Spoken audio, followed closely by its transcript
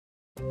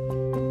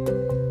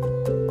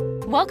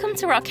Welcome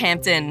to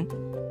Rockhampton.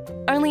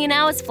 Only an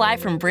hour's flight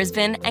from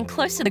Brisbane and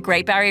close to the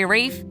Great Barrier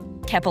Reef,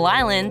 Keppel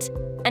Island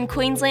and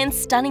Queensland's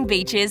stunning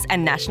beaches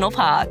and national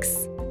parks.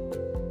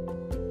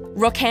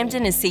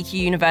 Rockhampton is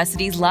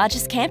CQUniversity's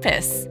largest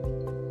campus.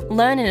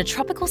 Learn in a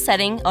tropical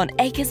setting on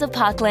acres of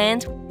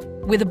parkland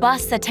with a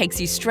bus that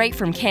takes you straight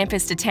from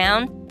campus to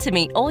town to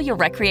meet all your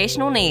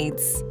recreational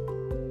needs.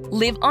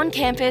 Live on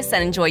campus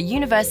and enjoy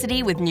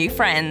university with new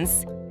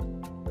friends.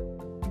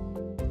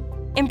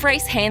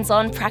 Embrace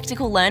hands-on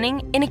practical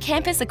learning in a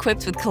campus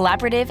equipped with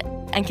collaborative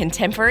and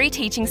contemporary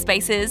teaching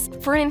spaces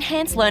for an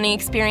enhanced learning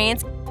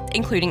experience,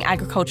 including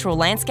agricultural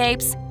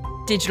landscapes,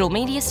 digital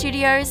media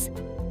studios,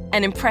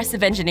 an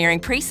impressive engineering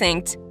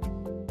precinct,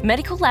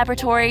 medical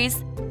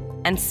laboratories,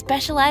 and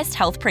specialised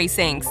health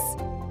precincts.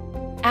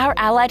 Our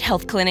allied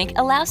health clinic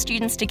allows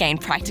students to gain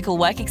practical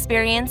work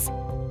experience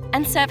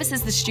and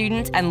services the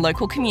student and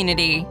local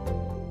community.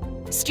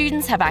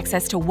 Students have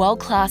access to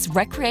world-class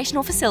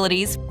recreational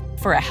facilities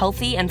for a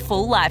healthy and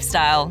full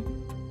lifestyle.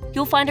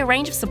 You'll find a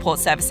range of support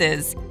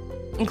services,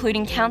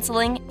 including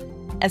counselling,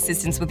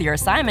 assistance with your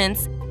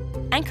assignments,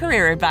 and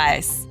career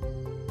advice.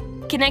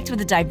 Connect with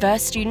a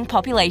diverse student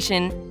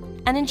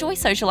population and enjoy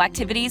social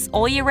activities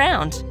all year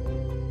round.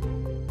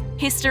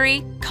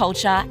 History,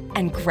 culture,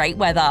 and great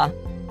weather.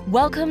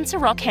 Welcome to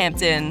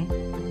Rockhampton.